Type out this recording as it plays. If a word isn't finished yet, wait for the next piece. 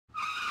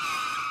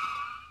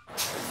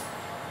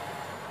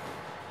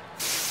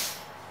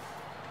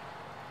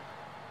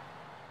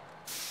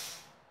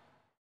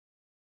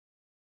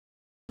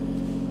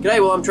G'day,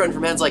 well I'm Trent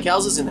from Hands Like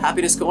Houses in the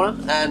Happiness Corner,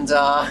 and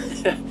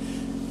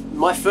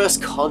my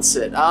first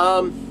concert.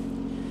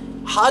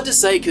 Hard to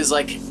say because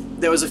like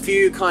there was a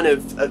few kind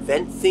of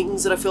event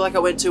things that I feel like I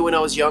went to when I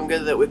was younger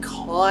that were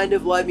kind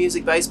of live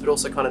music based, but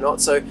also kind of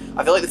not. So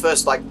I feel like the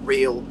first like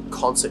real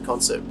concert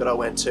that I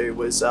went to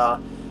was a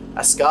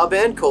ska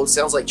band called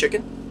Sounds Like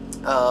Chicken.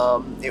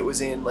 It was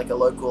in like a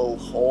local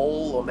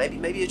hall or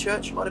maybe a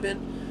church, might have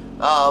been.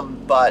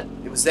 But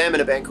it was them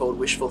and a band called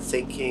Wishful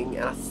Thinking,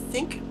 and I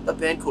think a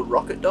band called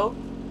Rocket Dog,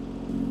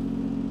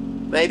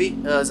 maybe.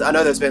 I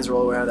know those bands were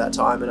all around that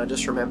time, and I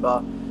just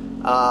remember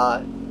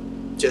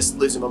just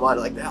losing my mind,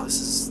 like, wow,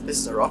 this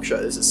is a rock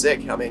show, this is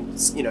sick. I mean,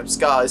 you know,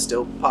 ska is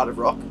still part of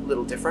rock, a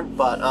little different,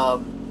 but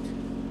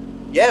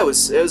yeah, it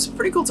was a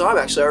pretty cool time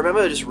actually. I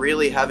remember just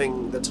really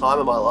having the time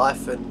of my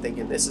life and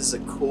thinking this is a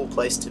cool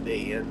place to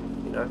be,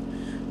 and you know,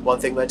 one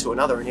thing led to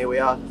another, and here we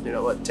are, you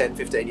know, what, 10,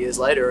 15 years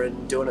later,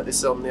 and doing it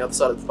this on the other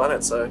side of the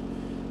planet, so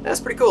that's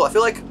pretty cool. I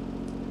feel like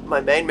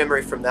my main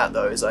memory from that,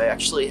 though, is I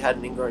actually had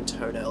an ingrown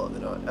toenail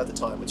at the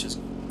time, which is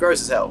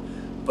gross as hell,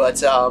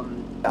 but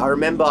I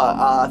remember,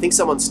 I think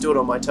someone stood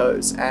on my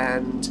toes,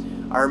 and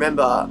I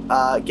remember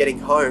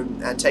getting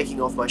home and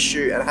taking off my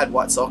shoe, and I had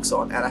white socks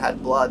on, and I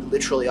had blood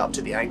literally up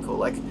to the ankle.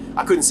 Like,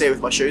 I couldn't see it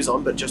with my shoes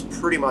on, but just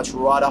pretty much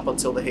right up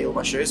until the heel of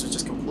my shoes was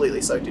just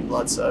completely soaked in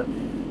blood, so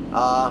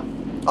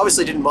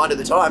obviously didn't mind at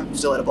the time,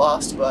 still had a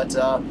blast, but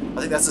I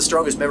think that's the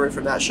strongest memory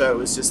from that show,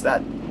 was just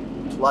that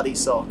bloody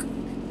sock.